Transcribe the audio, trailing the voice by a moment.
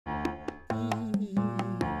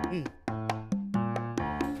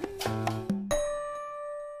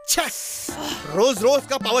रोज रोज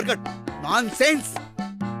का power cut, nonsense.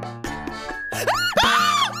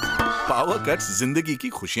 Power cuts जिंदगी की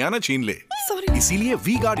खुशियां न छीन ले। सॉरी। इसीलिए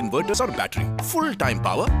वी गार्ड इन्वर्टर्स और battery, full time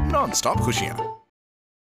power, non stop खुशियां।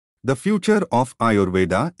 The future of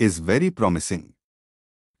Ayurveda is very promising.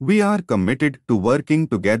 We are committed to working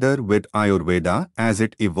together with Ayurveda as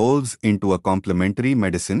it evolves into a complementary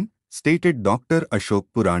medicine, stated Dr. Ashok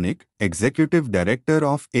Puranik, Executive Director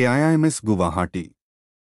of AIIMS Guwahati.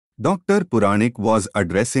 Dr. Puranik was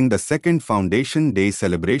addressing the second Foundation Day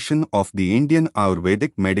celebration of the Indian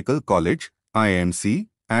Ayurvedic Medical College, IAMC,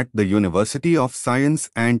 at the University of Science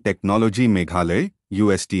and Technology Meghalaya,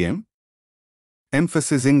 USTM.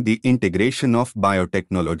 Emphasizing the integration of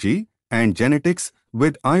biotechnology and genetics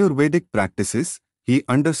with Ayurvedic practices, he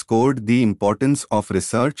underscored the importance of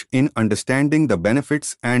research in understanding the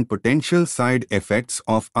benefits and potential side effects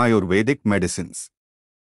of Ayurvedic medicines.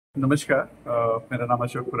 नमस्कार, मेरा नाम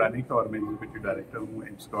अशोक पुरानिक और मैं executive director हूँ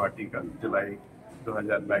AIIMS Guwahati का जुलाई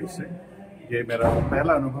 2022 से। ये मेरा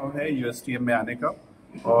पहला अनुभव है USTM में आने का।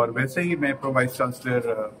 और वैसे ही मैं pro vice chancellor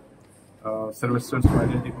services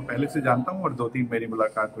manager जी को पहले से जानता हूँ और 2-3 मेरी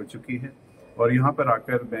मुलाकात हो चुकी है। और यहाँ पर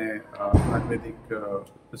आकर मैं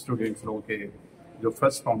आयुर्वेदिक स्टूडेंट्स लोगों के जो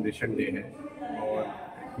फर्स्ट फाउंडेशन डे है और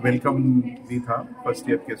वेलकम भी था फर्स्ट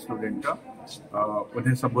ईयर के स्टूडेंट का,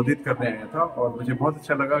 उन्हें संबोधित करने आया था। और मुझे बहुत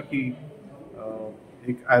अच्छा लगा कि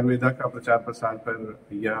एक आयुर्वेदा का प्रचार प्रसार पर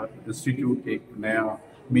यह इंस्टीट्यूट एक नया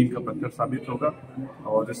मील का पत्थर साबित होगा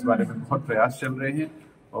और इस बारे में बहुत प्रयास चल रहे हैं।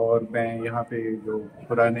 और मैं यहाँ पे जो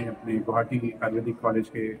पुराने अपने गुवाहाटी आयुर्वेदिक कॉलेज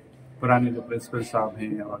के पुराने जो प्रिंसिपल साहब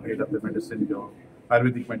हैं और हेड ऑफ द मेडिसिन जो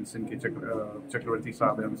आयुर्वेदिक मेडिसिन के चक्रवर्ती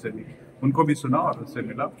साहब हैं उनको भी सुना और उनसे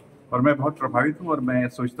मिला और मैं बहुत प्रभावित हूँ। और मैं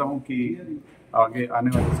सोचता हूँ कि आगे आने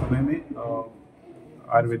वाले समय में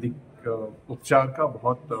आयुर्वेदिक उपचार का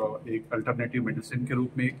बहुत एक अल्टरनेटिव मेडिसिन के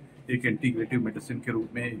रूप में, एक इंटीग्रेटिव मेडिसिन के रूप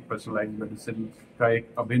में, एक पर्सनलाइज्ड मेडिसिन का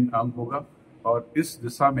एक अभिन्न अंग होगा। और इस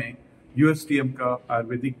दिशा में USTM का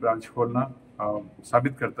आयुर्वेदिक ब्रांच खोलना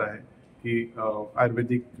साबित करता है कि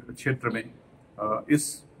आयुर्वेदिक क्षेत्र में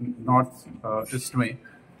इस नॉर्थ ईस्ट में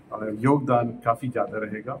योगदान काफ़ी ज़्यादा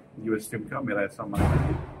रहेगा USTM का, मेरा ऐसा मानना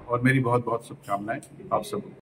है। और मेरी बहुत बहुत शुभकामनाएं आप सबको।